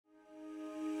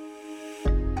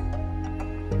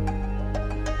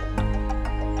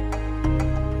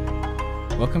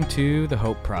Welcome to The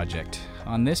Hope Project.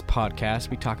 On this podcast,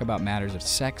 we talk about matters of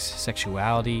sex,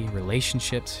 sexuality,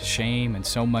 relationships, shame, and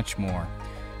so much more.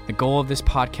 The goal of this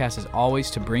podcast is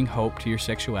always to bring hope to your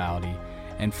sexuality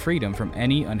and freedom from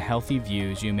any unhealthy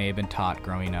views you may have been taught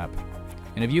growing up.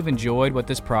 And if you've enjoyed what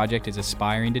this project is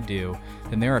aspiring to do,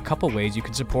 then there are a couple ways you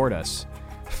can support us.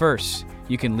 First,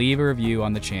 you can leave a review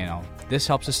on the channel. This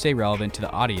helps us stay relevant to the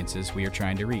audiences we are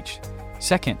trying to reach.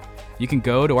 Second, you can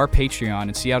go to our Patreon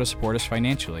and see how to support us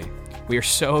financially. We are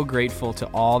so grateful to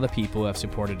all the people who have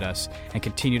supported us and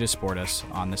continue to support us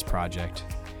on this project.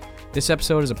 This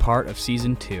episode is a part of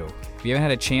Season 2. If you haven't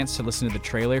had a chance to listen to the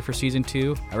trailer for Season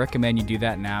 2, I recommend you do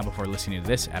that now before listening to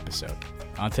this episode.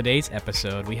 On today's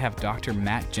episode, we have Dr.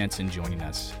 Matt Jenson joining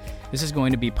us. This is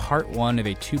going to be part one of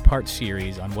a two-part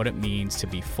series on what it means to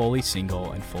be fully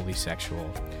single and fully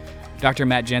sexual. Dr.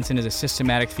 Matt Jenson is a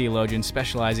systematic theologian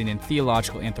specializing in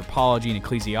theological anthropology and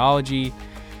ecclesiology.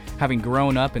 Having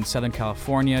grown up in Southern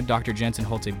California, Dr. Jenson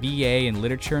holds a BA in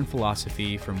Literature and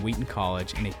Philosophy from Wheaton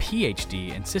College and a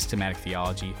PhD in Systematic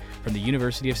Theology from the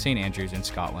University of St. Andrews in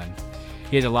Scotland.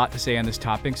 He has a lot to say on this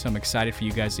topic, so I'm excited for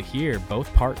you guys to hear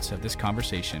both parts of this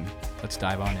conversation. Let's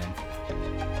dive on in.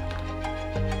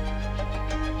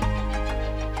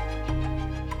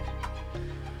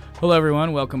 Hello,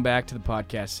 everyone. Welcome back to the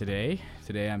podcast today.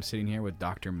 Today, I'm sitting here with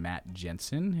Dr. Matt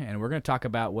Jenson, and we're going to talk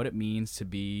about what it means to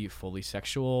be fully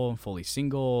sexual, fully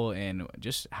single, and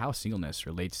just how singleness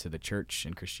relates to the church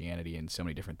and Christianity and so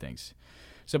many different things.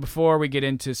 So before we get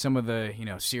into some of the,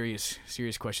 serious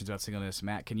questions about singleness,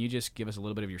 Matt, can you just give us a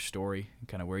little bit of your story,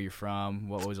 kind of where you're from,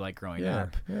 what it was like growing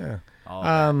up? Yeah.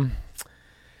 I'm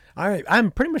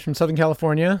pretty much from Southern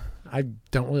California. I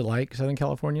don't really like Southern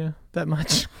California that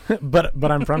much, but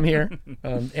I'm from here.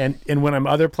 And when I'm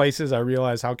other places, I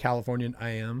realize how Californian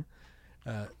I am.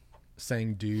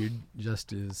 Saying dude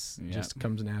just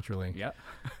comes naturally. Yeah.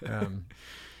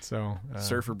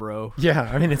 Surfer bro. Yeah.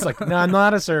 I mean, it's like, no, I'm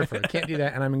not a surfer. I can't do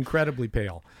that. And I'm incredibly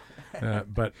pale.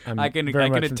 But I can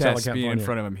attest being in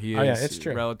front of him. He is it's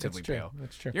true. relatively true. pale.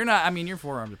 That's true. You're not. I mean, your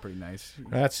forearms are pretty nice.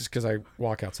 That's just because I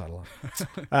walk outside a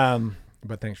lot.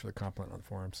 But thanks for the compliment on the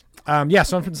forums.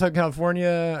 So I'm from Southern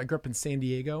California. I grew up in San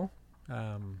Diego.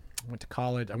 Went to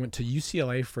college. I went to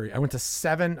UCLA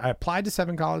I applied to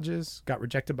 7 colleges, got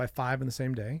rejected by 5 in the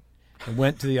same day, and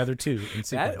went to the other 2 in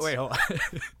sequence. Wait, hold on.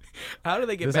 How do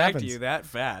they get to you that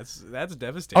fast? That's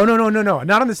devastating. Oh, no.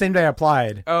 Not on the same day I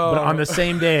applied, but on the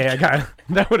same day I got.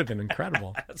 That would have been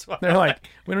incredible. They're like,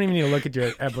 we don't even need to look at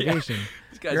your application. Yeah.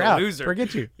 This guy's You're a out. loser.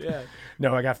 Forget you. Yeah.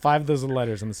 No, I got 5 of those little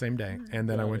letters on the same day, and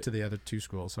then I went to the other 2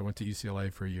 schools. So I went to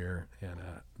UCLA for a year, and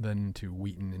then to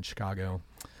Wheaton in Chicago,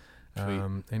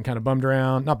 and kind of bummed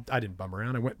around. No, I didn't bum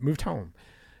around. I moved home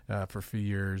for a few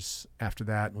years. After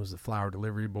that, was the flower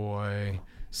delivery boy,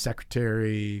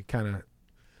 secretary, kind of.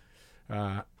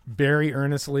 Very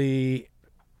earnestly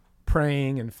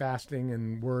praying and fasting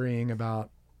and worrying about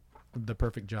the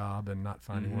perfect job and not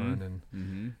finding one.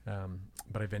 And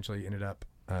but I eventually ended up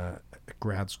at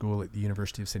grad school at the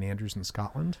University of St. Andrews in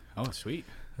Scotland. Oh, sweet.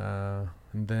 And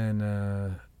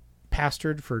then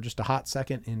pastored for just a hot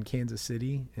second in Kansas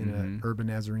City in an urban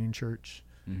Nazarene church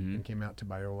and came out to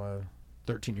Biola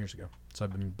 13 years ago. So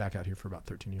I've been back out here for about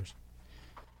 13 years.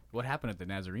 What happened at the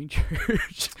Nazarene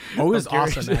church? Oh, it was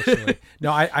awesome, actually.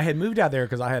 No, I had moved out there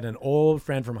because I had an old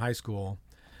friend from high school.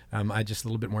 I had just a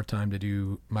little bit more time to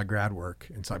do my grad work,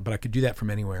 but I could do that from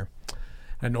anywhere. I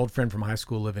had an old friend from high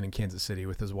school living in Kansas City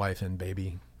with his wife and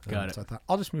baby. Got it. So I thought,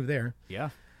 I'll just move there.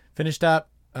 Yeah. Finished up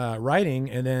writing,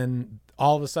 and then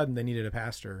all of a sudden they needed a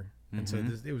pastor. And so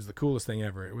it was the coolest thing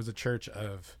ever. It was a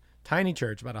tiny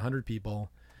church, about 100 people.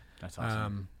 That's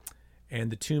awesome. And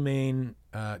the 2 main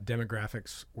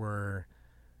demographics were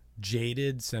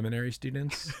jaded seminary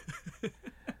students.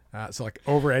 So like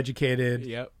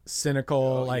overeducated,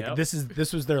 cynical.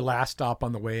 This was their last stop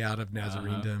on the way out of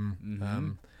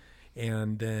Nazarene-dom.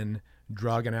 And then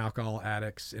drug and alcohol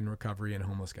addicts in recovery and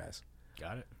homeless guys.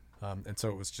 Got it. And so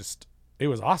it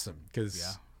was awesome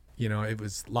because, it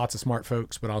was lots of smart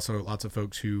folks, but also lots of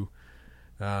folks who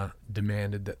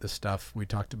demanded that the stuff we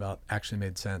talked about actually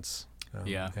made sense.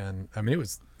 And I mean,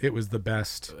 it was the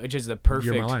best. Which is the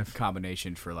perfect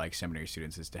combination for like seminary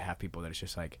students is to have people that it's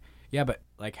just like, yeah, but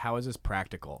like, how is this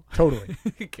practical? Totally.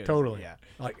 Totally. Yeah.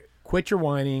 Like, quit your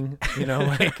whining, and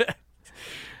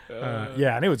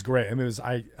it was great. I mean,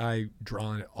 I draw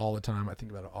on it all the time. I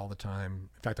think about it all the time.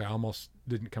 In fact, I almost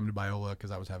didn't come to Biola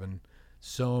because I was having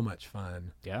so much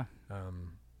fun. Yeah.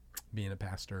 Being a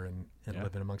pastor and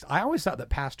living amongst. I always thought that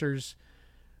pastors,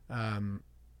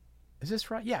 is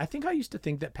this right? Yeah, I think I used to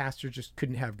think that pastors just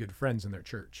couldn't have good friends in their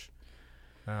church.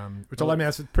 Which I mean,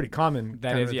 that's a pretty common.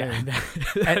 That is, yeah.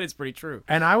 That is pretty true.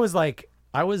 And I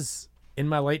was in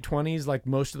my late 20s, like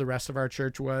most of the rest of our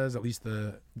church was, at least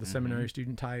the seminary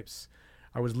student types.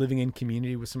 I was living in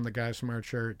community with some of the guys from our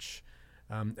church.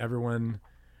 Everyone,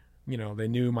 they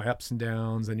knew my ups and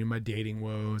downs. They knew my dating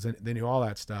woes, and they knew all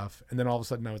that stuff. And then all of a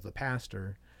sudden I was the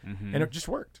pastor, and it just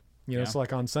worked. So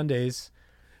like on Sundays,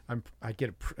 I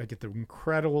get the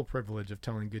incredible privilege of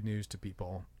telling good news to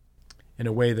people in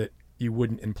a way that you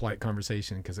wouldn't in polite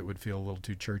conversation because it would feel a little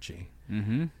too churchy.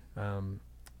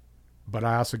 But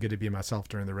I also get to be myself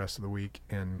during the rest of the week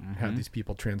and have these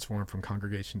people transform from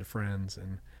congregation to friends.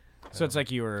 And so it's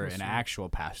like you were an actual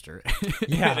pastor.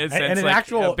 Yeah, and an like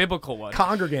actual a biblical one.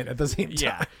 Congregant at the same time.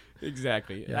 Yeah,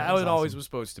 exactly. Yeah, that was awesome. always was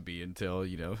supposed to be until,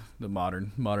 the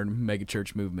modern mega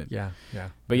church movement. Yeah.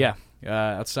 But yeah,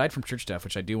 aside from church stuff,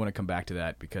 which I do want to come back to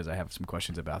that because I have some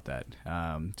questions about that,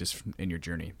 just in your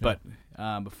journey. Yeah.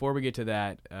 But before we get to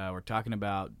that, we're talking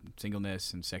about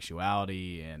singleness and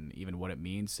sexuality and even what it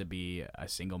means to be a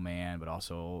single man, but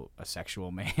also a sexual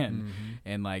man.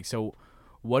 And so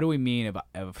what do we mean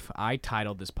if I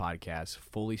titled this podcast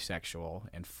Fully Sexual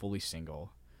and Fully Single?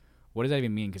 What does that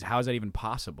even mean? Because how is that even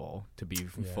possible to be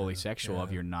fully sexual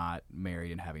if you're not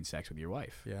married and having sex with your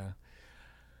wife? Yeah.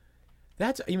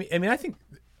 I think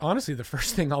honestly, the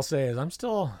first thing I'll say is I'm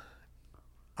still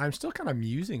kind of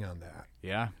musing on that.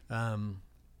 Yeah.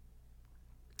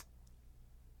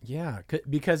 Yeah,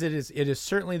 because it is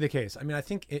certainly the case. I mean, I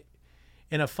think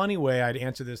in a funny way, I'd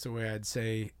answer this the way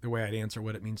I'd answer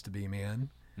what it means to be a man.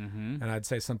 And I'd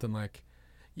say something like,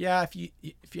 yeah, if you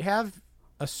have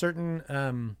a certain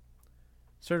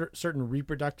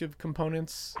reproductive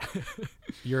components,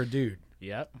 you're a dude.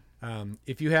 Yep.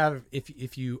 If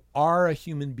you are a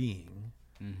human being,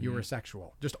 you're a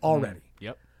sexual, just already.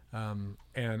 Yep. And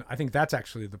I think that's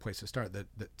actually the place to start. That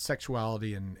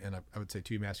sexuality and I would say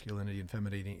too, masculinity and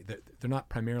femininity, they're not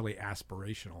primarily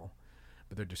aspirational,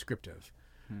 but they're descriptive.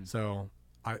 So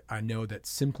I know that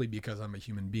simply because I'm a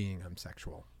human being, I'm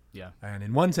sexual. Yeah. And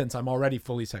in one sense, I'm already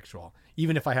fully sexual,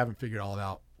 even if I haven't figured all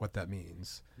out what that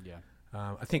means. Yeah.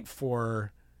 I think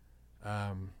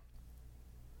I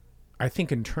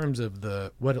think in terms of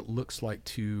what it looks like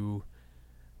to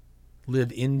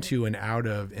live into and out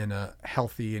of in a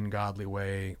healthy and godly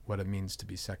way, what it means to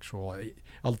be sexual, I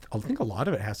think a lot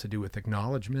of it has to do with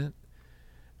acknowledgement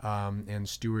and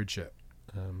stewardship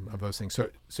of those things.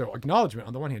 So acknowledgement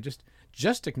on the one hand,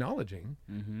 just acknowledging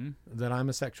that I'm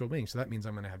a sexual being. So that means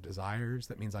I'm going to have desires.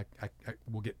 That means I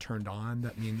will get turned on.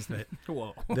 That means that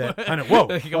whoa,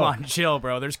 come on, chill,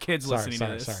 bro. There's kids listening to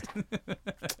this.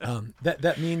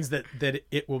 That means that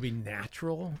it will be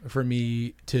natural for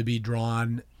me to be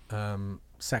drawn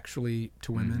sexually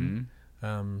to women.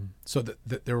 So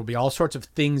that there will be all sorts of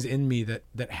things in me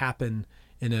that happen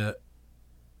in a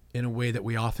way that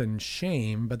we often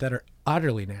shame, but that are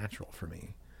utterly natural for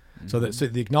me. So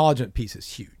the acknowledgement piece is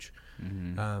huge.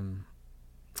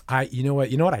 You know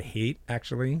what I hate,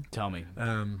 actually? Tell me.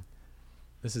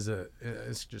 This is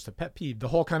it's just a pet peeve. The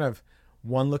whole kind of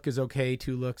one look is okay,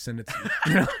 two looks, and it's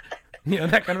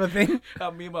that kind of a thing. How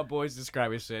me and my boys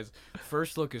describe it says,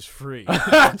 first look is free.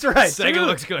 That's right. Second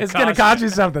look's it's going to cost you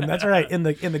something. That's right. In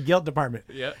the guilt department.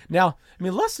 Yeah. Now, I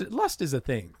mean, lust is a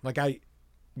thing. Like I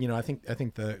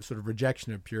think the sort of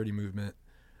rejection of purity movement,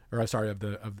 of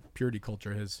the purity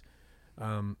culture has,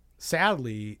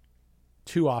 sadly,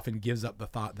 too often gives up the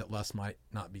thought that lust might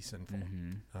not be sinful.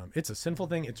 It's a sinful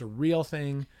thing. It's a real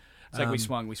thing. It's like we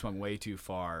swung way too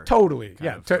far. Totally.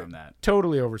 From that.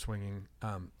 Totally overswinging.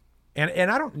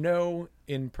 And I don't know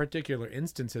in particular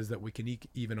instances that we can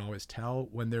even always tell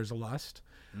when there's a lust,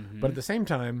 but at the same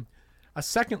time, a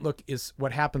second look is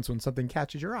what happens when something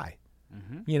catches your eye.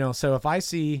 So if I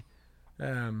see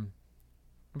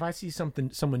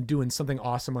someone doing something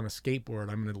awesome on a skateboard,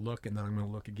 I'm going to look, and then I'm going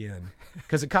to look again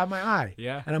because it caught my eye.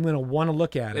 Yeah. And I'm going to want to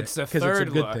look at it. It's the third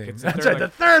it's a good look. Thing. That's right. The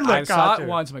third look. I saw it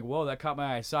once. I'm like, whoa, that caught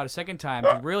my eye. I saw it a second time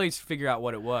to really figure out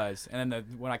what it was, and then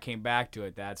when I came back to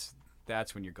it, that's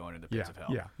when you're going to the pits of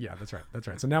hell. Yeah. That's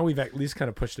right. So now we've at least kind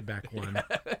of pushed it back one.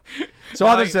 So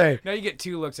I'll just say now you get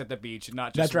two looks at the beach, and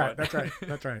not just one.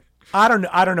 That's right. I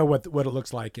don't know what it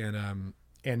looks like, and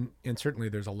certainly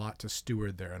there's a lot to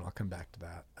steward there, and I'll come back to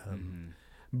that.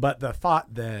 But the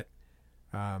thought that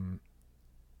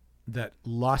that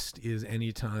lust is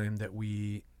any time that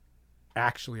we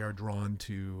actually are drawn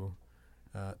to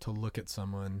look at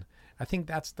someone, I think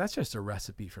that's just a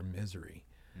recipe for misery.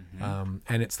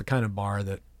 And it's the kind of bar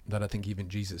that I think even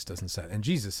Jesus doesn't set. And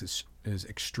Jesus is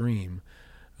extreme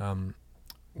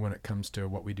when it comes to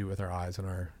what we do with our eyes and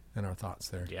our thoughts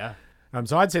there. Yeah.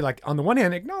 So I'd say, like, on the one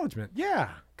hand, acknowledgement.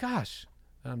 Yeah, gosh,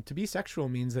 To be sexual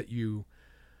means that you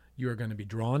are going to be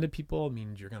drawn to people. It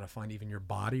means you're going to find even your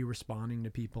body responding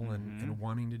to people and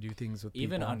wanting to do things with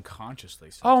even people. unconsciously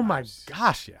sometimes. Oh my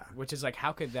gosh, yeah. Which is like,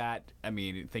 how could that, I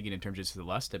mean, thinking in terms of just the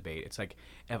lust debate, it's like,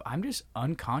 if I'm just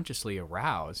unconsciously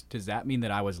aroused, does that mean that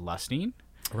I was lusting?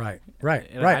 Right.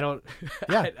 I don't,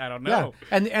 Yeah. I don't know.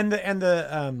 Yeah. And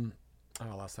the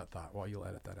I lost that thought. Well, you'll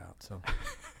edit that out. So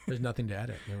there's nothing to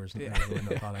edit. There was really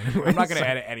no thought anyway. I'm not going to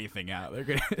edit anything out. They're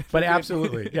gonna, but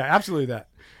absolutely. Yeah, absolutely that.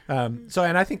 So,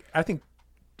 and I think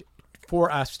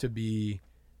for us to be,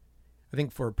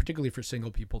 particularly for single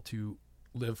people to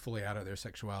live fully out of their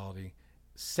sexuality,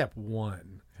 step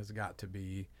one has got to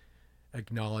be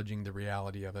acknowledging the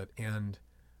reality of it and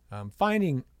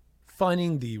finding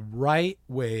the right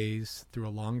ways through a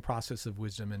long process of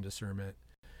wisdom and discernment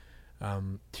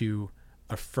to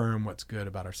affirm what's good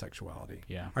about our sexuality.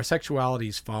 Yeah. Our sexuality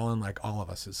is fallen like all of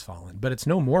us is fallen, but it's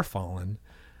no more fallen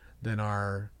than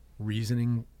our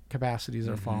reasoning capacities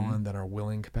are fallen, than our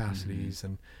willing capacities.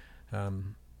 And,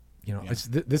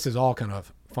 this is all kind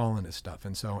of fallenness stuff.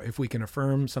 And so if we can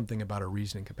affirm something about our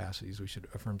reasoning capacities, we should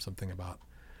affirm something about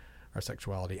our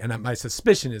sexuality. And my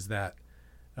suspicion is that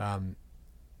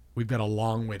we've got a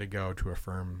long way to go to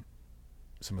affirm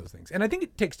some of the things. And I think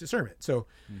it takes discernment. So,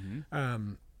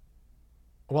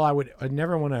 while I'd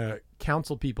never want to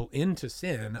counsel people into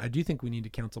sin, I do think we need to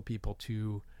counsel people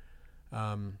to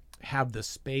have the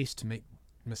space to make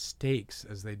mistakes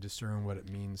as they discern what it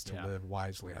means to live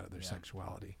wisely out of their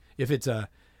sexuality.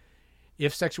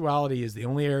 If sexuality is the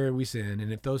only area we sin,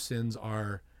 and if those sins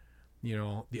are,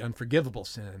 the unforgivable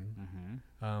sin,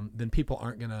 then people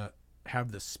aren't going to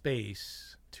have the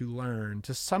space to learn,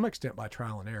 to some extent by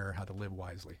trial and error, how to live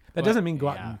wisely. That doesn't mean go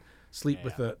out and sleep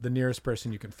with the nearest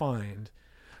person you can find.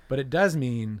 But it does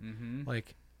mean,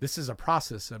 like, this is a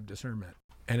process of discernment.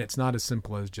 And it's not as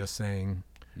simple as just saying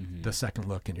the second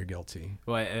look and you're guilty.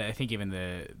 Well, I think even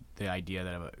the idea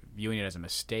that viewing it as a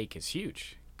mistake is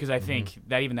huge. Because I think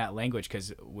that even that language,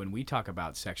 because when we talk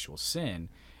about sexual sin,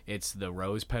 it's the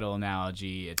rose petal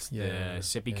analogy, it's the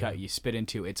sippy cut you spit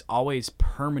into. It's always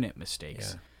permanent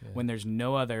mistakes. When there's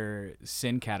no other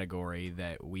sin category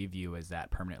that we view as that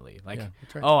permanently. Like,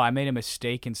 right. Oh, I made a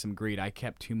mistake in some greed. I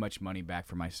kept too much money back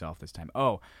for myself this time.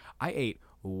 Oh, I ate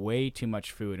way too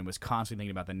much food and was constantly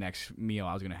thinking about the next meal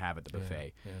I was going to have at the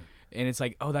buffet. And it's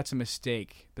like, oh, that's a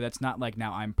mistake. But that's not like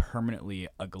now I'm permanently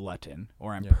a glutton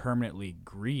or I'm permanently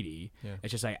greedy.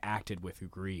 It's just I acted with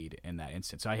greed in that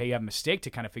instance. So you have a mistake to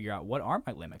kind of figure out, what are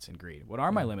my limits in greed? What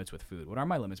are my limits with food? What are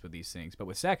my limits with these things? But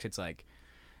with sex, it's like,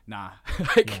 nah.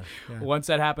 Once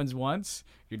that happens once,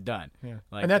 you're done.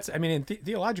 Like, and that's, I mean,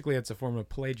 theologically, it's a form of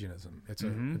Pelagianism.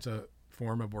 It's a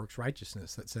form of works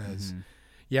righteousness that says,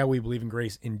 we believe in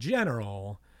grace in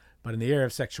general, but in the area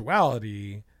of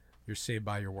sexuality, you're saved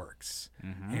by your works.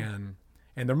 And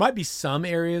there might be some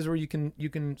areas where you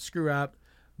can screw up,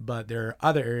 but there are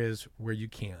other areas where you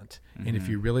can't. And if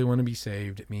you really want to be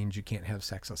saved, it means you can't have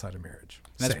sex outside of marriage.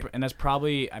 And that's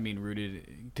probably, I mean,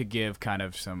 rooted, to give kind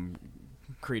of some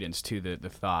credence to the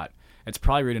thought, it's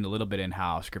probably rooted a little bit in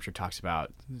how Scripture talks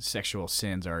about sexual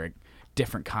sins are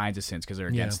different kinds of sins because they're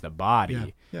against the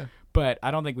body. But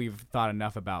I don't think we've thought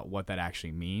enough about what that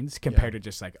actually means compared to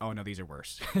just like, oh no, these are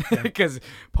worse, because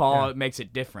Paul makes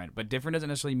it different. But different doesn't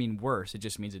necessarily mean worse. It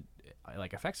just means it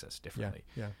like affects us differently.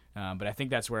 But I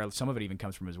think that's where some of it even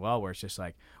comes from as well, where it's just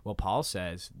like, well, Paul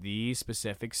says these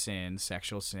specific sins,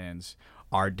 sexual sins,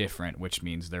 are different, which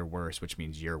means they're worse, which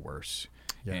means you're worse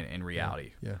in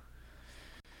reality.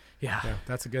 Yeah,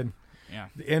 that's a good. Yeah.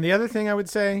 And the other thing I would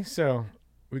say, so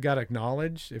we got to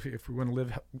acknowledge, if we want to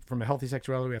live from a healthy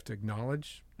sexuality, we have to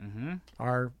acknowledge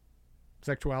our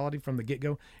sexuality from the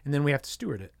get-go, and then we have to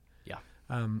steward it.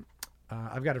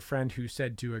 I've got a friend who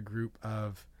said to a group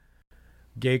of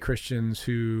gay Christians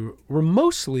who were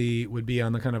mostly would be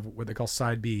on the kind of what they call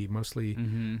side B, mostly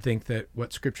think that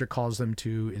what Scripture calls them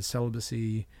to is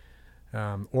celibacy,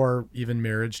 or even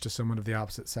marriage to someone of the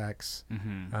opposite sex,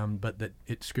 but that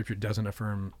Scripture doesn't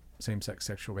affirm same-sex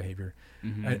sexual behavior.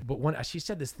 But she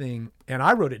said this thing, and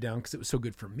I wrote it down because it was so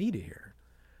good for me to hear.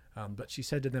 But she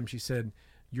said to them,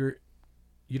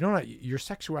 your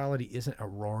sexuality isn't a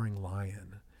roaring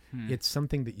lion. It's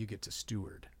something that you get to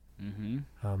steward. And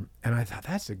I thought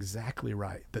that's exactly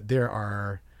right. That there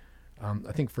are,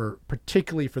 I think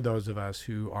particularly for those of us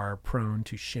who are prone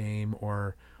to shame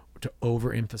or to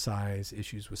overemphasize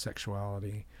issues with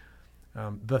sexuality,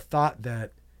 the thought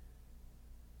that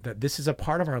this is a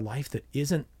part of our life that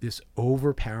isn't this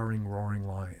overpowering roaring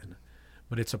lion,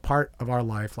 but it's a part of our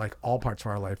life, like all parts of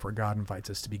our life, where God invites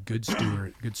us to be good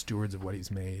stewards of what He's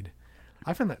made.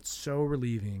 I find that so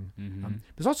relieving.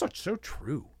 It's also so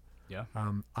true. Yeah.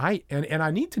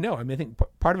 I need to know. I mean, I think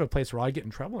part of a place where I get in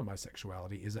trouble in my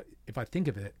sexuality is that if I think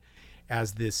of it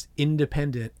as this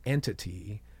independent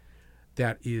entity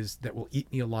that will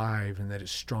eat me alive and that is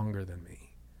stronger than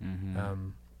me.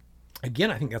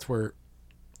 Again, I think that's where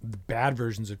the bad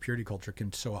versions of purity culture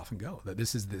can so often go. That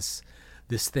this is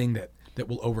this thing that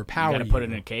will overpower you. Got to put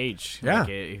it in a cage. Yeah.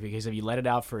 Because if you let it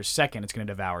out for a second, it's going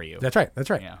to devour you. That's right.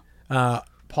 Yeah.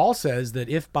 Paul says that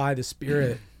if by the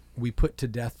Spirit we put to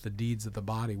death the deeds of the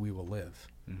body, we will live.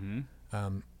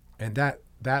 And that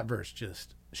verse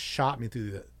just shot me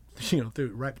through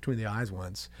through right between the eyes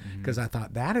once, because I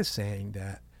thought that is saying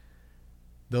that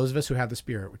those of us who have the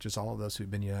Spirit, which is all of those who've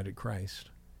been united to Christ,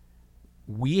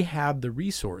 we have the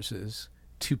resources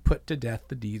to put to death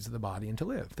the deeds of the body and to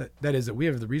live. That is that we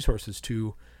have the resources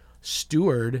to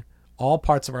steward all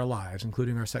parts of our lives,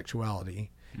 including our sexuality,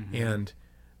 and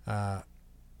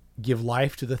give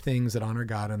life to the things that honor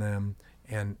God in them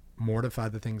and mortify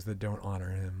the things that don't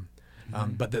honor him.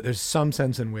 But that there's some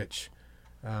sense in which,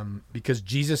 because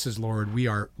Jesus is Lord, we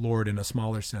are Lord in a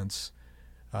smaller sense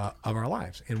of our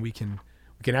lives. And we can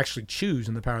actually choose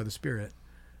in the power of the Spirit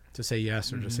to say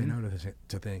yes or to say no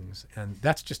to things. And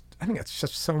I think that's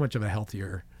just so much of a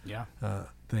healthier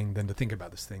thing than to think about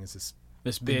this thing as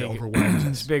this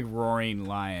big roaring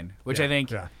lion, which I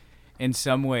think in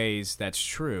some ways that's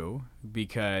true,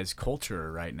 because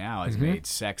culture right now has made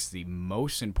sex the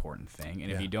most important thing.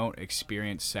 And if you don't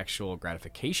experience sexual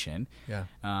gratification,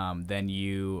 then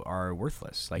you are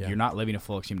worthless. Like you're not living a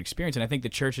full human experience. And I think the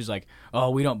church is like,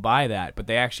 oh, we don't buy that, but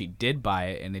they actually did buy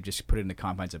it, and they just put it in the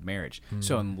confines of marriage.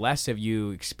 So unless if you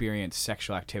experience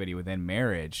sexual activity within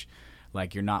marriage,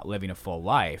 like you're not living a full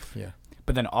life.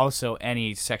 But then also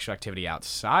any sexual activity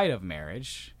outside of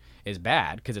marriage is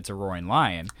bad because it's a roaring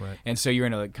lion. And so you're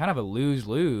in a kind of a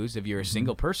lose-lose if you're a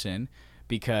single person,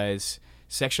 because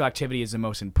sexual activity is the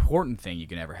most important thing you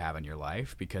can ever have in your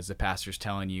life, because the pastor's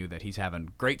telling you that he's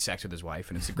having great sex with his wife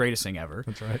and it's the greatest thing ever.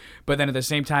 That's right. But then at the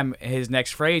same time, his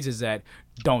next phrase is that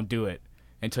don't do it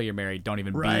until you're married. Don't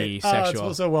even be sexual.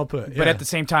 That's so well put. But at the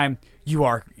same time, you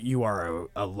are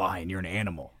a lion. You're an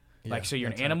animal. So you're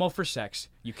an animal for sex.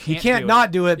 You can't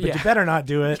not do it, but you better not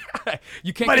do it.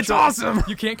 You can't. But it's awesome.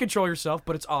 You can't control yourself,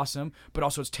 but it's awesome. But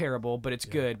also it's terrible, but it's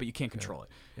good. But you can't control it.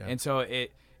 And so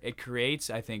it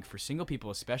creates, I think, for single people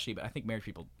especially, but I think married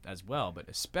people as well, but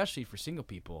especially for single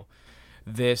people,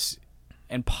 this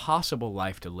impossible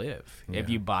life to live if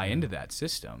you buy into that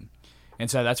system.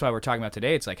 And so that's why we're talking about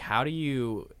today. It's like, how do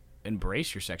you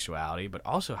embrace your sexuality, but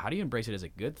also how do you embrace it as a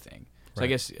good thing? So I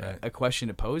guess a question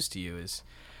to pose to you is,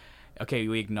 okay,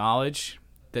 we acknowledge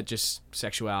that just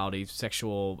sexuality,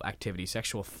 sexual activity,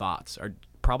 sexual thoughts are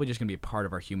probably just going to be a part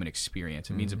of our human experience.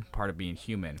 It means a part of being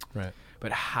human. Right.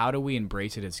 But how do we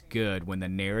embrace it as good when the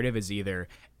narrative is either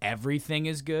everything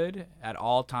is good at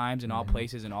all times, in all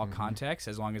places, in all contexts,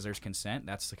 as long as there's consent?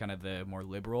 That's the kind of the more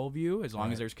liberal view. As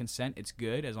long as there's consent, it's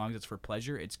good. As long as it's for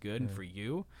pleasure, it's good and for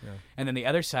you. And then the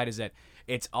other side is that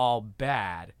it's all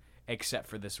bad except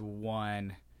for this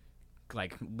one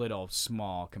like little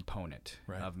small component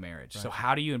of marriage. So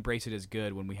how do you embrace it as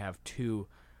good when we have two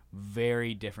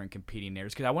very different competing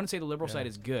narratives? Because I want to say the liberal side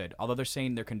is good, although they're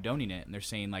saying they're condoning it and they're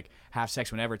saying like have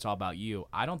sex whenever, it's all about you.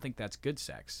 I don't think that's good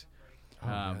sex,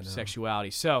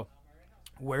 sexuality. So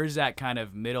where's that kind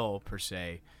of middle per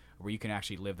se, where you can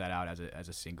actually live that out as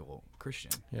a single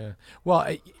Christian? Yeah. Well,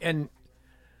 I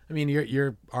mean,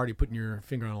 you're already putting your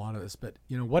finger on a lot of this, but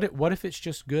what if it's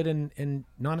just good and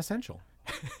non-essential?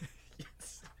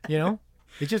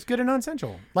 It's just good and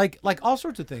non-essential. Like all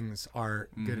sorts of things are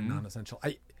good and non-essential.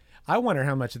 I wonder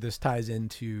how much of this ties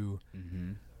into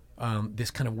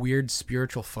this kind of weird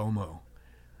spiritual FOMO,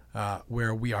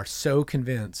 where we are so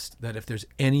convinced that if there's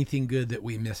anything good that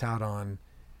we miss out on,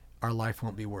 our life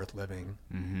won't be worth living.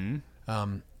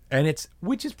 And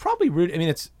which is probably rooted. I mean,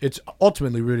 it's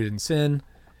ultimately rooted in sin,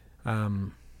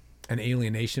 and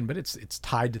alienation, but it's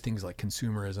tied to things like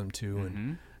consumerism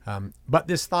too. And but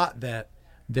this thought that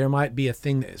there might be a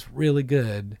thing that is really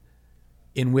good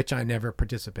in which I never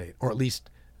participate, or at least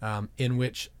in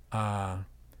which a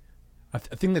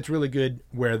thing that's really good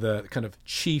where the kind of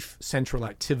chief central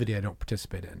activity I don't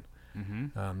participate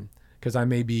in. Because I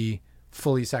may be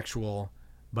fully sexual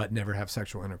but never have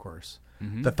sexual intercourse.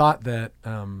 The thought that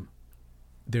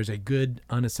there's a good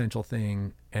unessential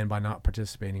thing, and by not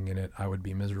participating in it, I would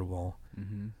be miserable.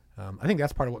 I think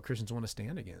that's part of what Christians want to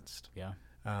stand against.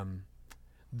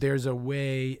 There's a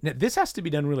way. Now, this has to be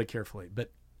done really carefully,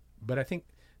 but I think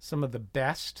some of the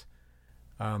best,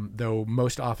 though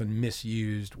most often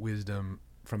misused wisdom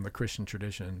from the Christian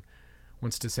tradition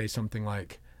wants to say something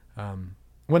like,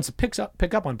 wants to pick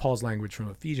up on Paul's language from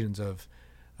Ephesians of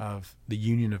of the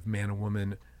union of man and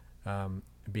woman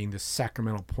being the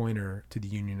sacramental pointer to the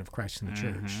union of Christ and the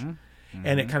church.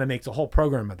 And it kind of makes a whole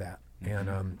program of that.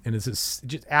 And it's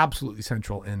just absolutely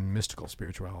central in mystical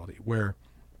spirituality, where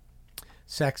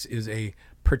sex is a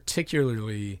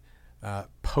particularly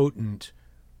potent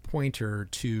pointer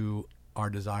to our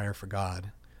desire for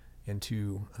God and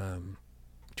to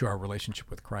our relationship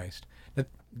with Christ.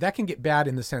 That can get bad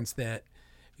in the sense that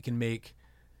it can make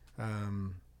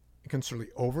it can sort of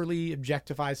overly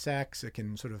objectify sex. It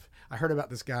can sort of, I heard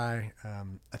about this guy,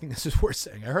 I think this is worth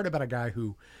saying. I heard about a guy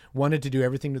who wanted to do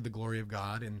everything to the glory of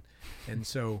God. And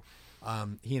so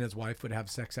he and his wife would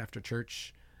have sex after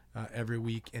church every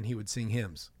week, and he would sing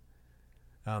hymns.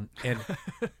 And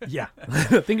yeah,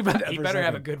 think about that. He for better a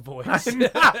have a second. good voice.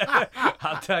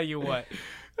 I'll tell you what.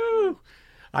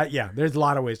 Yeah, there's a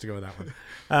lot of ways to go with that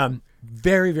one.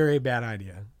 Very, very bad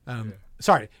idea.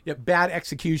 Bad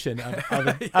execution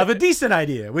of a decent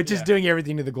idea, which is doing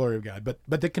everything to the glory of God.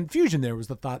 But the confusion there was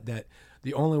the thought that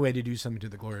the only way to do something to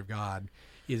the glory of God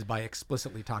is by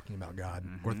explicitly talking about God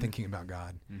or thinking about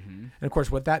God. And of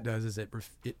course, what that does is it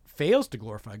fails to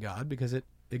glorify God because it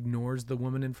ignores the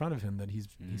woman in front of him that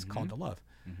he's called to love.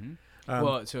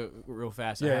 Well, so real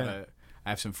fast, I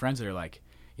have some friends that are like,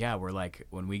 we're like,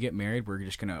 when we get married,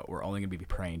 we're only gonna be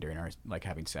praying during our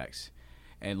having sex.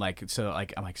 And I'm like, so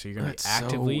you're gonna That's be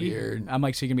actively so weird. I'm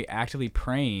like, so you're gonna be actively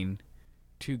praying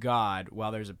to God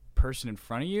while there's a person in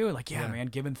front of you? Like, man,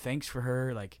 giving thanks for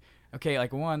her. Like, okay,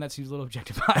 like one, that seems a little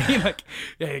objectifying. Like,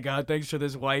 hey God, thanks for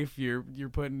this wife you're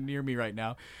putting near me right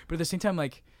now. But at the same time,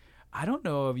 like, I don't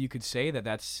know if you could say that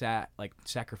that's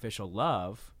sacrificial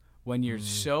love when you're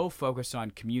so focused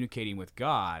on communicating with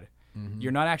God.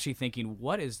 You're not actually thinking,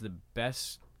 what is the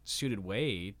best suited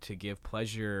way to give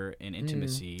pleasure and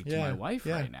intimacy to my wife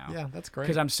right now? Yeah, that's great.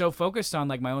 Because I'm so focused on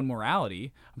my own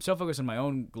morality. I'm so focused on my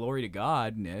own glory to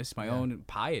Godness, my own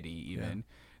piety even,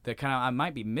 that kind of I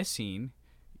might be missing,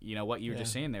 what you were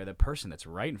just saying there, the person that's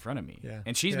right in front of me. Yeah.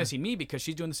 And she's missing me because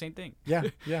she's doing the same thing. Yeah.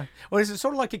 Well, it's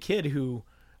sort of like a kid who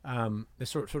is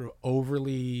sort of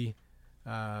overly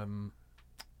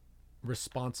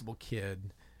responsible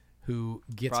kid who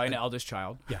gets probably an eldest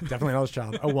child. Yeah, definitely an eldest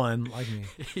child. A one like me.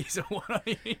 He's a one on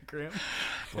the Enneagram.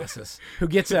 Bless us. Who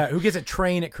gets a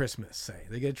train at Christmas? Say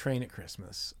they get a train at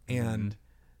Christmas, and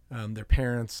their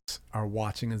parents are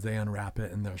watching as they unwrap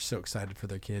it, and they're so excited for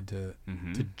their kid to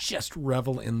just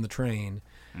revel in the train,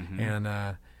 and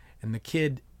the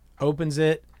kid opens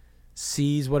it,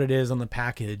 sees what it is on the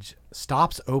package,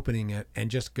 stops opening it, and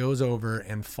just goes over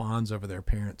and fawns over their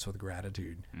parents with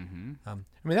gratitude. I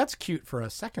mean, that's cute for a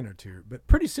second or two, but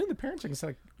pretty soon the parents are going to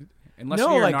say, unless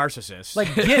you're a narcissist.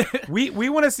 Like, we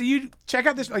want to see you check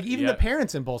out this. Like, even the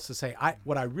parents impulse to say,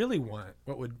 what I really want,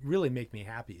 what would really make me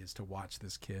happy is to watch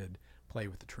this kid play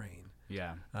with the train.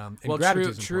 Yeah. Well,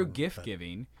 true gift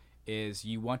giving is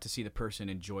you want to see the person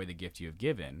enjoy the gift you have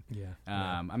given.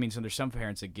 I mean, so there's some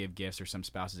parents that give gifts or some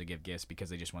spouses that give gifts because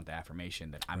they just want the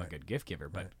affirmation that I'm a good gift giver.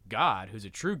 But God, who's a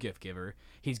true gift giver,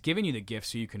 he's giving you the gift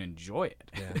so you can enjoy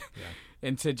it.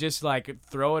 And to just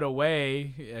throw it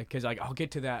away because I'll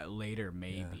get to that later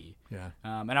maybe.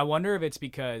 And I wonder if it's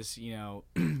because,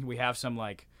 we have some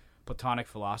Platonic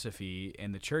philosophy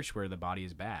in the church where the body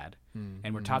is bad,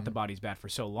 and we're taught the body's bad for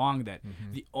so long that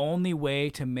the only way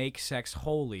to make sex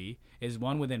holy is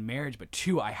one within marriage, but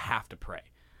two, I have to pray.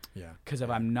 Because if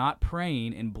I'm not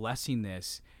praying and blessing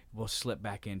this, we'll slip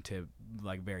back into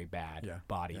very bad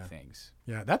body things.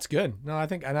 That's good. No, I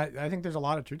think there's a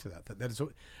lot of truth to that. That is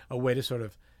a way to sort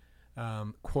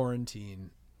of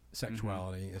quarantine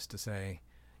sexuality is to say,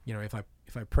 if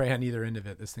I pray on either end of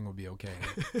it, this thing will be okay.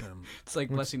 It's like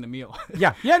blessing the meal.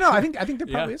 No, I think there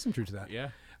probably is some truth to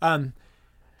that.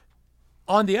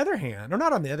 On the other hand, or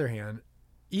not on the other hand,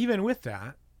 even with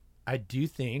that, I do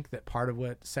think that part of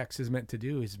what sex is meant to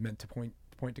do is meant to point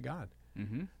to God.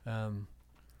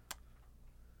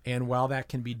 And while that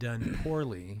can be done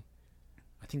poorly,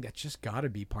 I think that's just got to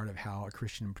be part of how a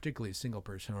Christian, particularly a single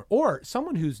person, or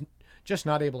someone who's just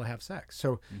not able to have sex.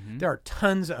 So there are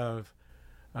tons of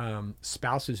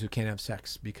spouses who can't have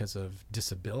sex because of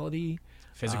disability,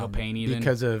 physical pain, even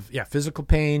because of physical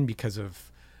pain, because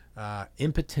of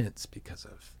impotence, because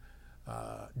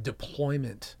of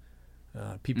deployment,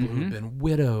 people who've been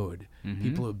widowed,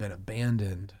 people who've been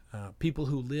abandoned, people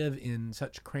who live in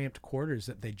such cramped quarters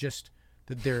that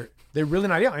they're really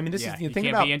not able. I mean, this is the thing about,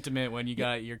 you can't be intimate when you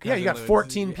got your cousin you got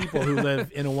 14 people who live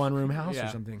in a one-room house or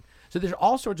something. So there's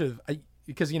all sorts of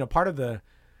because part of the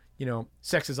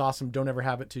sex is awesome, don't ever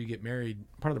have it till you get married.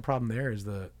 Part of the problem there is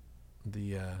the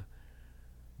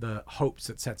hopes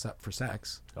it sets up for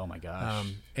sex. Oh my gosh.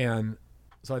 And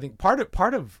so I think part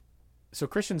of so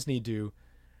Christians need to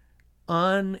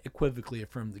unequivocally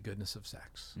affirm the goodness of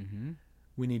sex. Mm-hmm.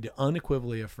 We need to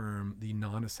unequivocally affirm the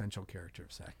non-essential character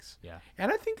of sex. Yeah.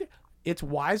 And I think it's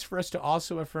wise for us to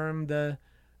also affirm the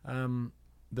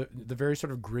very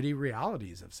sort of gritty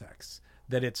realities of sex,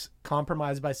 that it's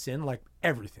compromised by sin, like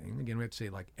everything. Again, we have to say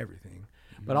like everything,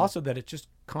 but also that it's just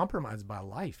compromised by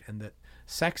life, and that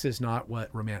sex is not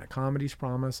what romantic comedies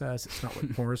promise us. It's not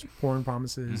what porn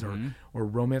promises or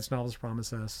romance novels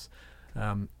promise us.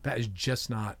 That is just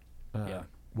not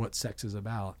what sex is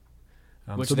about.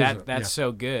 Which so that's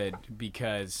so good,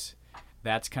 because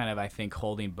that's kind of, I think,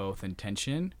 holding both in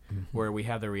tension, where we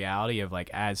have the reality of, like,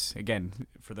 as, again,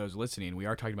 for those listening, we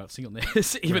are talking about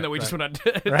singleness, even though we just went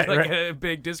on a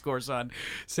big discourse on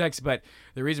sex. But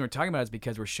the reason we're talking about it is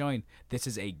because we're showing this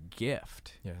is a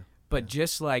gift. Yeah. But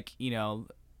just like,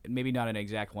 maybe not an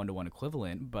exact one-to-one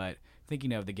equivalent, but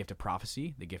thinking of the gift of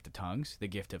prophecy, the gift of tongues, the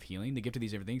gift of healing, the gift of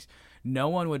these different things, no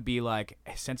one would be like,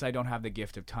 since I don't have the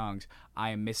gift of tongues, I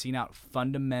am missing out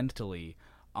fundamentally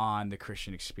on the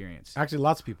Christian experience. Actually,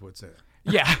 lots of people would say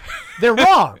that. Yeah. They're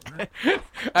wrong. They're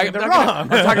wrong. I'm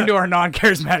talking to our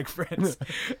non-charismatic friends.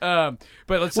 But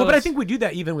I think we do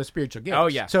that even with spiritual gifts. Oh,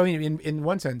 yeah. So in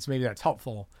one sense, maybe that's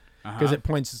helpful, because it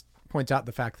points out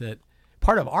the fact that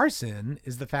part of our sin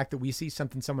is the fact that we see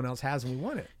something someone else has and we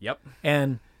want it. Yep.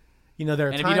 And there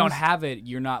are times, if you don't have it,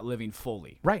 you're not living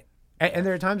fully. Right. And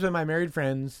there are times when my married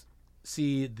friends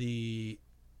see the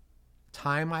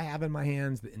time I have in my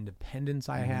hands, the independence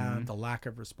I have, the lack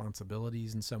of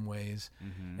responsibilities in some ways,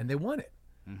 and they want it.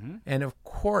 And of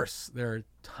course, there are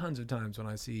tons of times when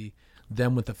I see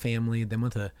them with a family, them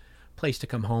with a place to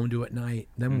come home to at night,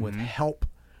 them with help,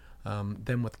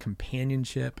 them with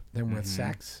companionship, them with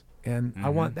sex, and I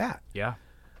want that. Yeah.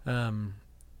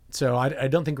 So I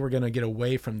don't think we're going to get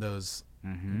away from those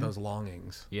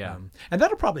longings. Yeah. And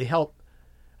that'll probably help,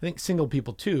 I think, single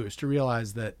people too, is to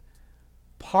realize that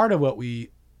part of what we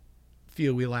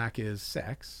feel we lack is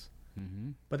sex.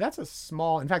 But that's a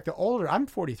small, in fact, the older, I'm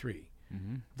 43.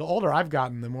 The older I've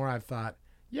gotten, the more I've thought,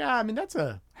 yeah, I mean, that's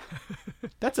a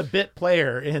bit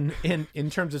player in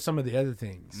terms of some of the other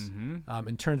things,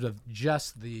 in terms of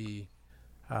just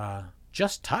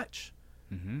touch,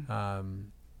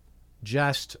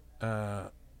 just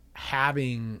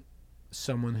having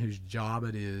someone whose job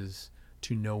it is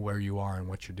to know where you are and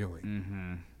what you're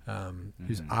doing,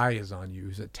 whose eye is on you,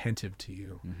 who's attentive to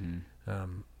you.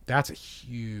 That's a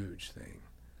huge thing.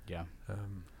 Yeah.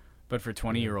 But for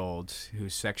 20-year-olds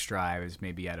whose sex drive is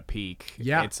maybe at a peak,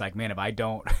 yeah, it's like, man, if I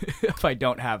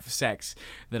don't have sex,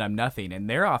 then I'm nothing. And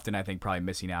they're often, I think, probably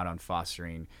missing out on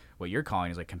fostering what you're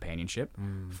calling is like companionship,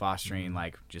 fostering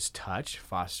like just touch,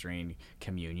 fostering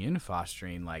communion,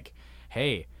 fostering like,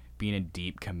 hey, being in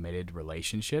deep, committed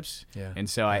relationships. Yeah. And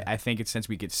so I think it's, since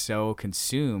we get so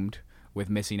consumed with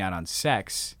missing out on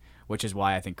sex, which is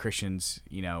why I think Christians,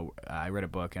 I read a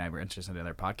book and I read into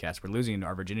another podcast, we're losing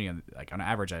our virginity on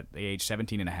average at the age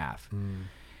 17 and a half.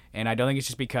 And I don't think it's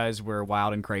just because we're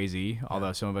wild and crazy,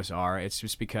 although some of us are. It's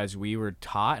just because we were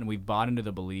taught and we've bought into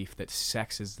the belief that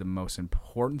sex is the most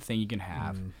important thing you can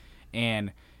have.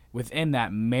 And within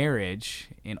that, marriage,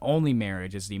 and only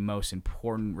marriage, is the most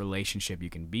important relationship you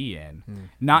can be in.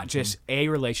 Not just a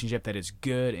relationship that is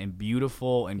good and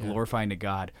beautiful and glorifying to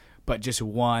God, but just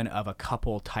one of a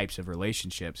couple types of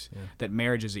relationships. That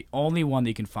marriage is the only one that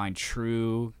you can find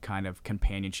true kind of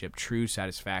companionship, true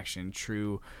satisfaction,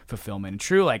 true fulfillment, and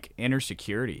true like inner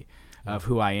security of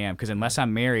who I am. Because unless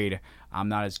I'm married, I'm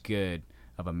not as good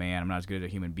of a man. I'm not as good as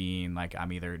a human being. Like,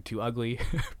 I'm either too ugly,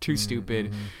 too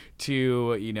stupid,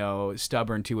 too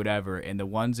stubborn, too whatever. And the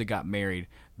ones that got married,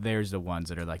 there's the ones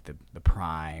that are like the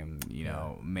prime,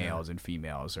 males and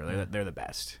females, or they're the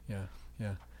best.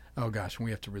 Yeah. Oh gosh,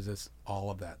 we have to resist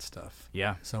all of that stuff.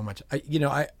 Yeah. So much.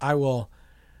 I will.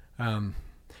 I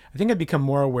think I've become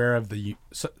more aware of the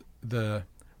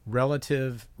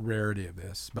relative rarity of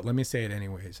this, but let me say it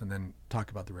anyways, and then talk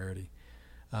about the rarity.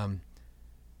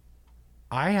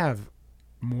 I have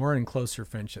more and closer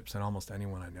friendships than almost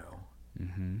anyone I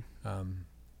know,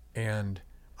 and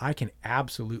I can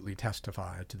absolutely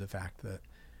testify to the fact that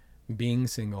being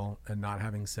single and not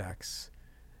having sex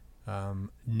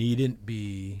needn't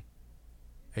be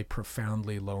a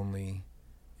profoundly lonely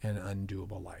and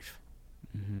undoable life.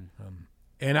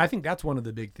 And I think that's one of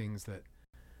the big things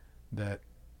that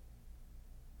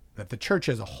the church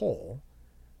as a whole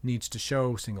needs to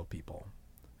show single people,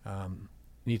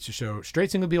 needs to show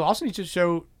straight single people, also needs to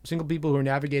show single people who are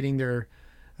navigating their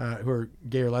who are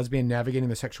gay or lesbian, navigating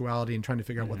their sexuality and trying to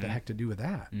figure out what the heck to do with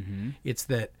that. It's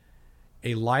that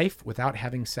a life without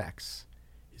having sex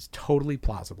is totally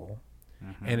plausible,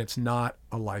 and it's not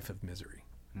a life of misery.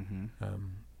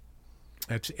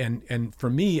 And for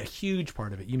me, a huge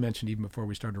part of it, you mentioned even before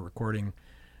we started recording,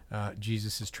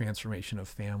 Jesus' transformation of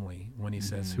family when he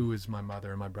says, who is my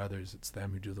mother and my brothers? It's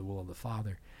them who do the will of the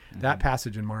Father. That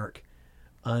passage in Mark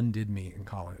undid me in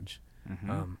college.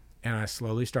 And I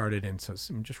slowly started in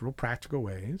some just real practical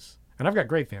ways. And I've got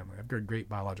great family. I've got a great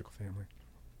biological family.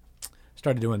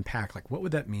 Started to unpack, like, what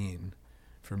would that mean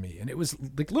for me? And it was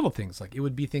like little things. Like, it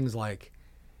would be things like,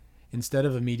 instead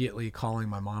of immediately calling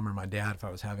my mom or my dad if I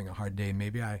was having a hard day,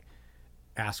 maybe I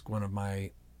ask one of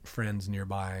my friends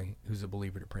nearby who's a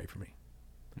believer to pray for me.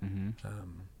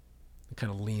 I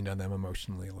kind of leaned on them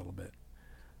emotionally a little bit.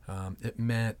 It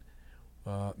meant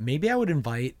maybe I would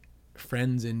invite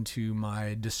friends into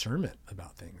my discernment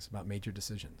about things, about major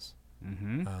decisions.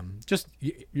 Just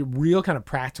real kind of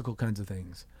practical kinds of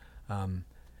things. And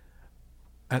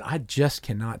I just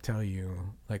cannot tell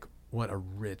you, like, what a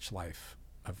rich life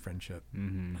of friendship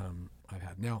I've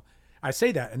had. Now, I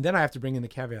say that, and then I have to bring in the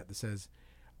caveat that says,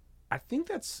 I think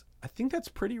that's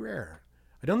pretty rare.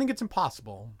 I don't think it's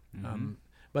impossible.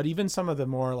 But even some of the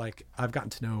more, like, I've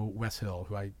gotten to know Wes Hill,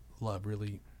 who I love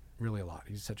really, really a lot.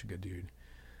 He's such a good dude.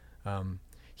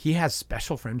 He has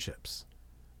special friendships,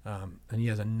 and he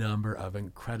has a number of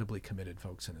incredibly committed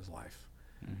folks in his life.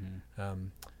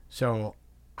 So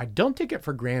I don't take it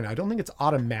for granted. I don't think it's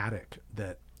automatic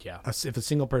that if a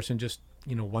single person just,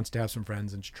 wants to have some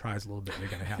friends and tries a little bit, they're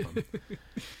going to have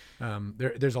them.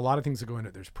 There's a lot of things that go into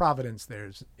it. There's providence,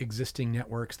 there's existing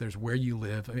networks, there's where you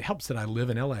live. I mean, it helps that I live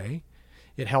in LA.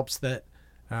 It helps that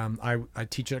I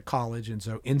teach at a college, and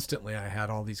so instantly I had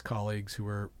all these colleagues who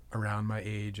were around my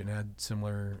age and had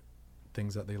similar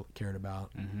things that they cared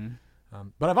about.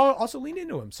 But I've also leaned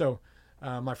into them. So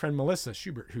my friend Melissa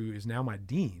Schubert, who is now my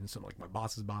dean, so like my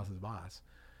boss's boss's boss,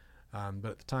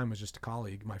 but at the time was just a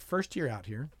colleague. My first year out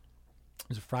here, it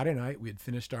was a Friday night. We had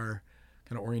finished our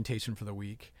kind of orientation for the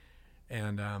week,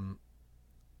 and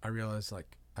I realized,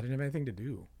 like, I didn't have anything to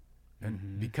do,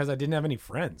 and because I didn't have any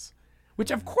friends, which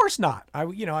of course not.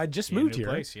 I just moved here.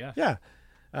 Place,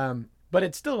 but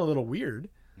it's still a little weird.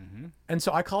 And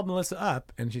so I called Melissa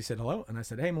up, and she said hello, and I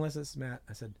said, "Hey, Melissa, this is Matt."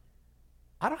 I said,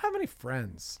 "I don't have any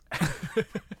friends."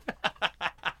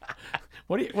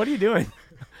 What are you doing?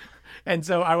 And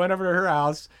so I went over to her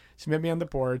house. She met me on the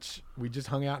porch. We just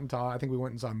hung out and talked. I think we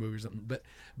went and saw a movie or something.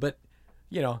 But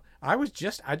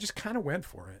I just kind of went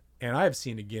for it. And I have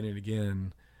seen again and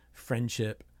again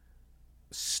friendship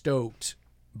stoked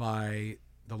by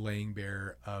the laying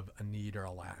bare of a need or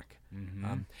a lack.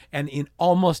 And in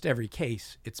almost every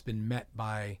case, it's been met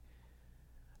by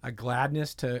a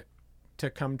gladness to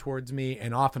come towards me,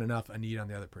 and often enough a need on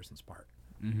the other person's part.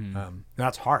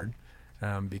 That's hard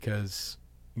because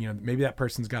maybe that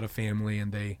person's got a family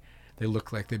and they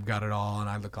look like they've got it all, and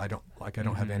I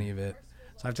don't have any of it.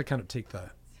 So I have to kind of take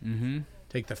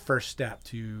the first step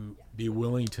to be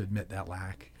willing to admit that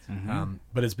lack.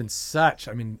 But it's been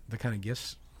the kind of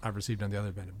gifts I've received on the other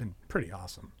end have been pretty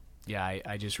awesome. Yeah,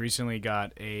 I just recently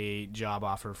got a job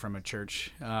offer from a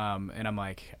church, and I'm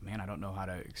like, man, I don't know how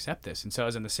to accept this. And so I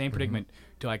was in the same predicament.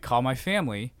 Do I call my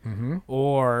family,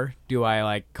 or do I,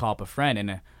 like, call up a friend?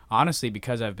 And honestly,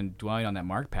 because I've been dwelling on that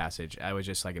Mark passage, I was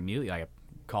just, like, immediately, I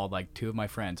called, like, two of my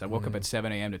friends. I woke up at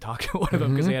 7 a.m. to talk to one of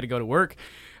them because they had to go to work.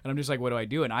 And I'm just like, what do I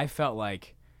do? And I felt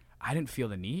like I didn't feel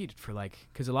the need for, like,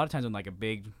 because a lot of times when, like, a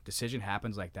big decision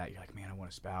happens like that, you're like, man, I want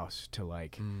a spouse to,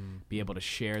 like, be able to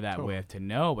share that with, to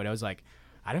know. But I was like,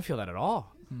 I didn't feel that at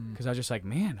all, because I was just like,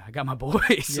 man, I got my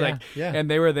boys. And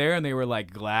they were there, and they were,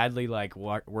 like, gladly, like,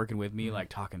 working with me, like,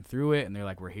 talking through it. And they're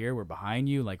like, we're here, we're behind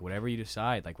you, like, whatever you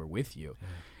decide, like, we're with you.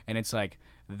 And it's like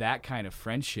that kind of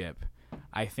friendship,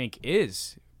 I think,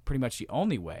 is pretty much the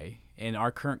only way in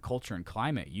our current culture and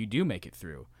climate you do make it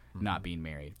through not being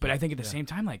married. But I think at the same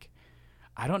time, like,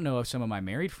 I don't know if some of my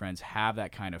married friends have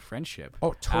that kind of friendship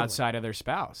outside of their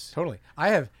spouse. Totally.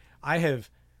 I have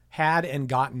had and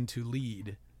gotten to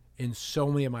lead in so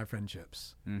many of my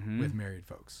friendships with married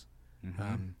folks,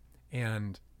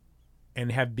 and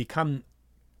have become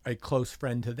a close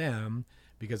friend to them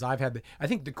because I've had I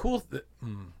think the cool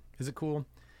is it cool?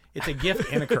 It's a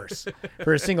gift and a curse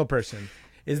for a single person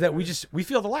is that we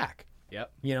feel the lack.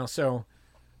 Yep. So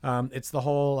it's the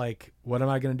whole, like, what am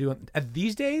I going to do?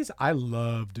 These days, I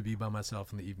love to be by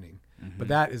myself in the evening, but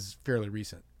that is fairly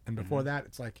recent. And before that,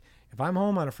 it's like, if I'm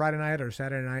home on a Friday night or a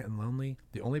Saturday night and lonely,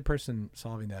 the only person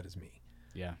solving that is me.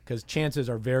 Yeah. Because chances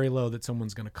are very low that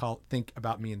someone's going to think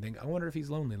about me and think, I wonder if he's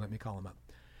lonely. Let me call him up.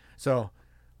 So,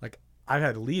 like, I've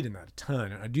had to lead in that a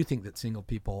ton. And I do think that single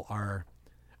people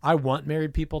I want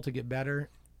married people to get better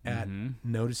at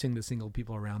noticing the single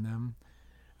people around them.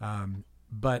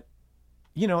 But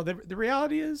the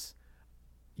reality is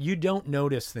you don't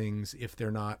notice things if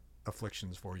they're not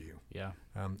afflictions for you. Yeah.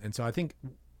 And so I think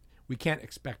we can't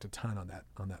expect a ton on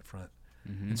that front.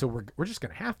 And so we're just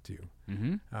going to have to.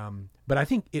 But I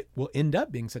think it will end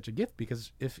up being such a gift,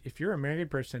 because if you're a married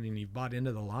person and you've bought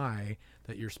into the lie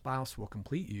that your spouse will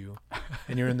complete you,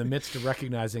 and you're in the midst of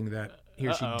recognizing that he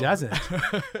or she doesn't,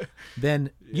 then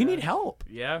you need help.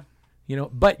 Yeah.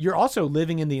 But you're also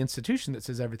living in the institution that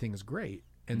says everything is great.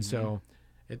 And so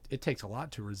it takes a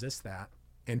lot to resist that,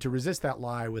 and to resist that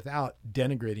lie without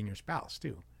denigrating your spouse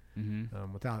too.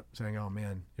 Without saying, "Oh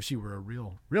man, if she were a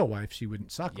real wife, she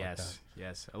wouldn't suck like that."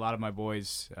 Yes. A lot of my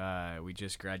boys, we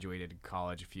just graduated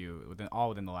college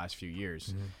within the last few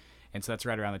years, and so that's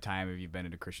right around the time, if you've been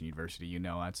at a Christian university,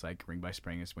 that's like ring by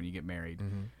spring is when you get married.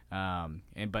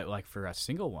 But like for us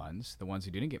single ones, the ones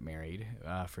who didn't get married,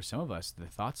 for some of us, the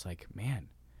thought's like, man,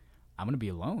 I'm gonna be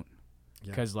alone,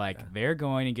 because they're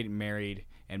going and getting married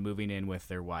and moving in with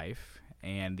their wife,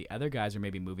 and the other guys are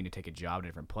maybe moving to take a job in a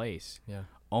different place.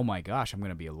 Oh my gosh, I'm going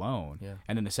to be alone.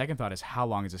 And then the second thought is, how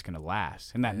long is this going to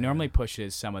last? And that normally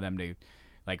pushes some of them to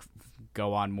like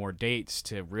go on more dates,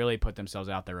 to really put themselves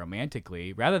out there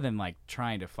romantically, rather than like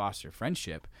trying to foster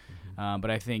friendship.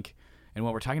 But I think, and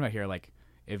what we're talking about here, like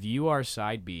if you are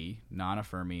side B,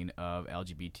 non-affirming of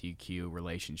LGBTQ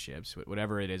relationships,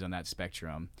 whatever it is on that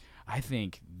spectrum, I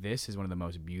think this is one of the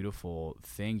most beautiful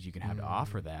things you can have to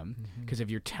offer them. Because if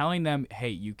you're telling them, hey,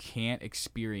 you can't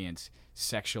experience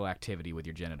sexual activity with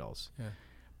your genitals,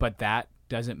 but that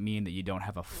doesn't mean that you don't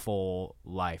have a full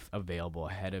life available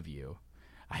ahead of you,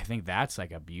 I think that's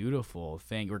like a beautiful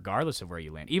thing, regardless of where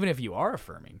you land. Even if you are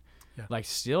affirming, like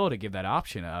still to give that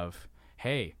option of,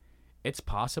 hey, it's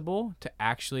possible to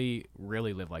actually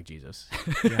really live like Jesus.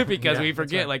 Because we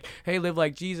forget, like, hey, live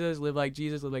like Jesus, live like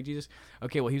Jesus, live like Jesus.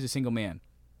 Okay, well, he was a single man.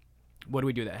 What do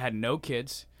we do that had no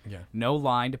kids, no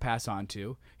line to pass on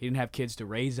to? He didn't have kids to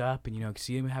raise up and,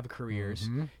 see him have careers.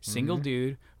 Single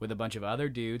dude with a bunch of other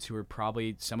dudes who were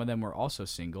probably, some of them were also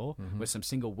single, with some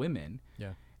single women.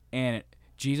 And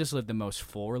Jesus lived the most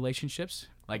full relationships.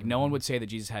 Like no one would say that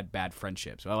Jesus had bad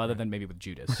friendships, well, other than maybe with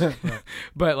Judas.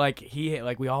 But like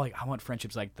we all I want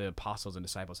friendships like the apostles and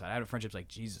disciples had. I have friendships like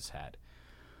Jesus had.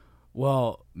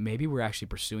 Well, maybe we're actually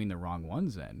pursuing the wrong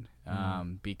ones then,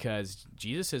 because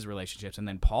Jesus's relationships and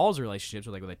then Paul's relationships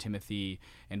with Timothy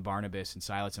and Barnabas and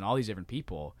Silas and all these different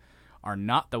people are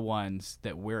not the ones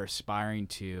that we're aspiring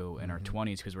to in our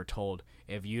 20s, because we're told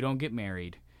if you don't get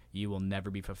married, you will never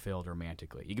be fulfilled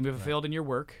romantically. You can be fulfilled in your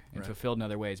work and fulfilled in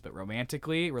other ways, but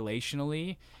romantically,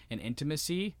 relationally, and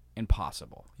intimacy,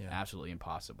 impossible. Absolutely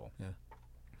impossible.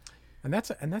 And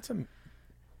that's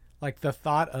like the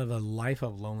thought of a life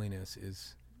of loneliness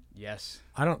is.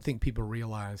 I don't think people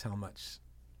realize how much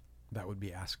that would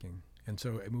be asking. And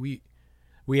so I mean,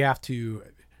 we have to.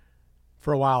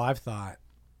 For a while, I've thought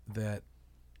that.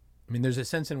 I mean, there's a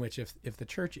sense in which if the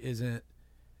church isn't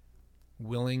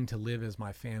willing to live as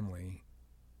my family,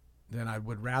 then I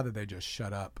would rather they just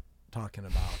shut up talking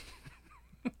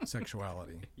about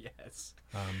sexuality.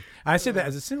 I say that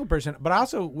as a single person, but I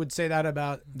also would say that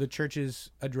about the church's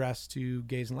address to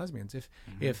gays and lesbians.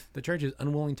 If the church is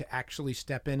unwilling to actually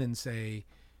step in and say,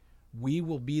 we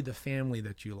will be the family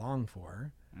that you long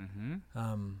for,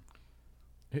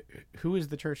 who is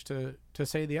the church to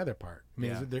say the other part? I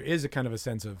mean, there is a kind of a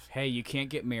sense of, hey, you can't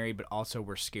get married, but also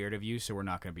we're scared of you, so we're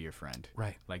not going to be your friend.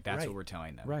 Like that's what we're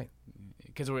telling them.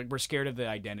 Because we're scared of the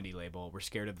identity label. We're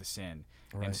scared of the sin.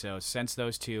 And so since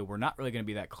those two, we're not really going to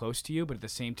be that close to you, but at the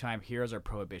same time, here's our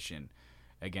prohibition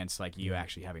against like you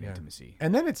actually having intimacy.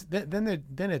 And then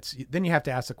then you have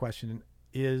to ask the question,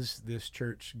 is this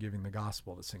church giving the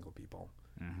gospel to single people?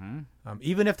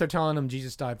 Even if they're telling them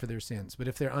Jesus died for their sins, but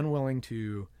if they're unwilling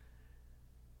to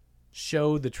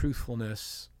show the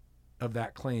truthfulness of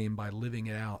that claim by living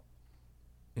it out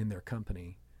in their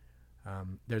company,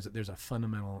 there's a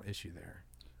fundamental issue there.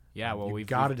 We've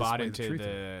bought into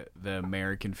the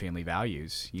American family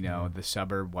values. The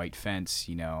suburb white fence.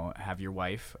 Have your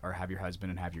wife or have your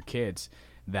husband and have your kids.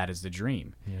 That is the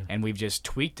dream, and we've just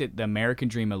tweaked the American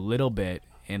dream a little bit.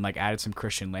 And like added some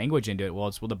Christian language into it. Well,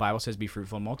 the Bible says be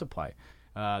fruitful and multiply.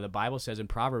 The Bible says in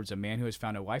Proverbs, a man who has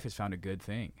found a wife has found a good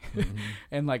thing.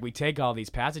 And like we take all these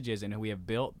passages and we have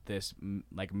built this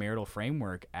like marital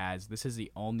framework as this is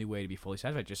the only way to be fully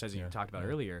satisfied. Just as you talked about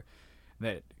earlier,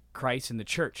 that Christ and the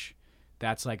church,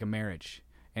 that's like a marriage.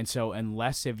 And so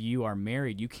unless if you are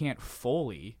married, you can't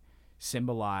fully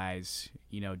symbolize,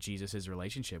 Jesus's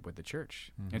relationship with the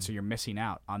church. And so you're missing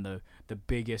out on the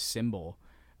biggest symbol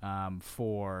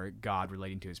for God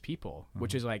relating to his people,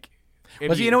 which is like,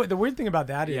 the weird thing about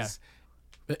that is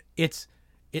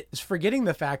it's forgetting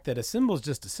the fact that a symbol is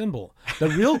just a symbol. The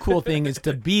real cool thing is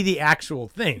to be the actual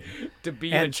thing. To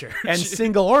be in church. And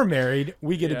single or married,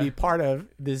 we get to be part of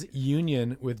this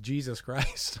union with Jesus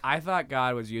Christ. I thought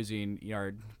God was using,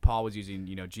 or Paul was using,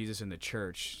 Jesus in the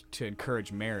church to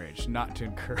encourage marriage, not to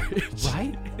encourage.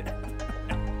 Right?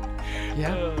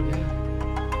 Yeah.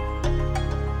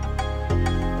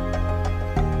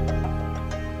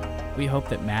 We hope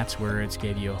that Matt's words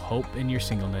gave you a hope in your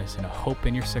singleness and a hope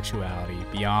in your sexuality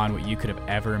beyond what you could have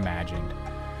ever imagined.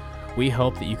 We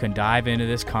hope that you can dive into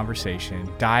this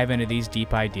conversation, dive into these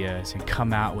deep ideas, and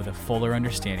come out with a fuller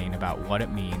understanding about what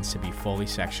it means to be fully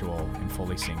sexual and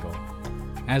fully single.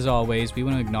 As always, we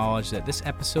want to acknowledge that this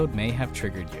episode may have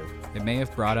triggered you. It may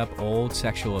have brought up old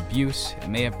sexual abuse. It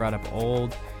may have brought up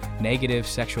old negative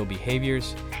sexual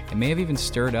behaviors. It may have even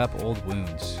stirred up old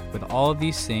wounds. With all of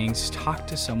these things, talk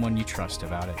to someone you trust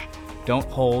about it. Don't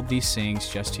hold these things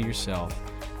just to yourself.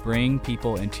 Bring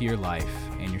people into your life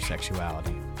and your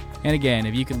sexuality. And again,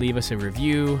 if you could leave us a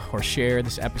review or share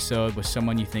this episode with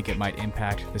someone you think it might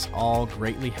impact, this all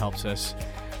greatly helps us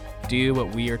do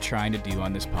what we are trying to do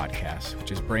on this podcast,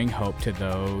 which is bring hope to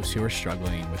those who are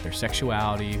struggling with their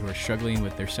sexuality, who are struggling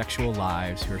with their sexual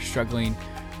lives, who are struggling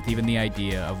with even the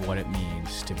idea of what it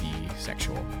means to be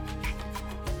sexual.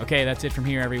 Okay, that's it from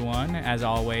here, everyone. As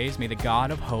always, may the God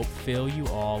of hope fill you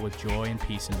all with joy and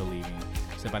peace in believing,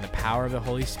 so that by the power of the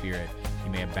Holy Spirit,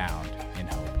 you may abound in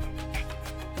hope.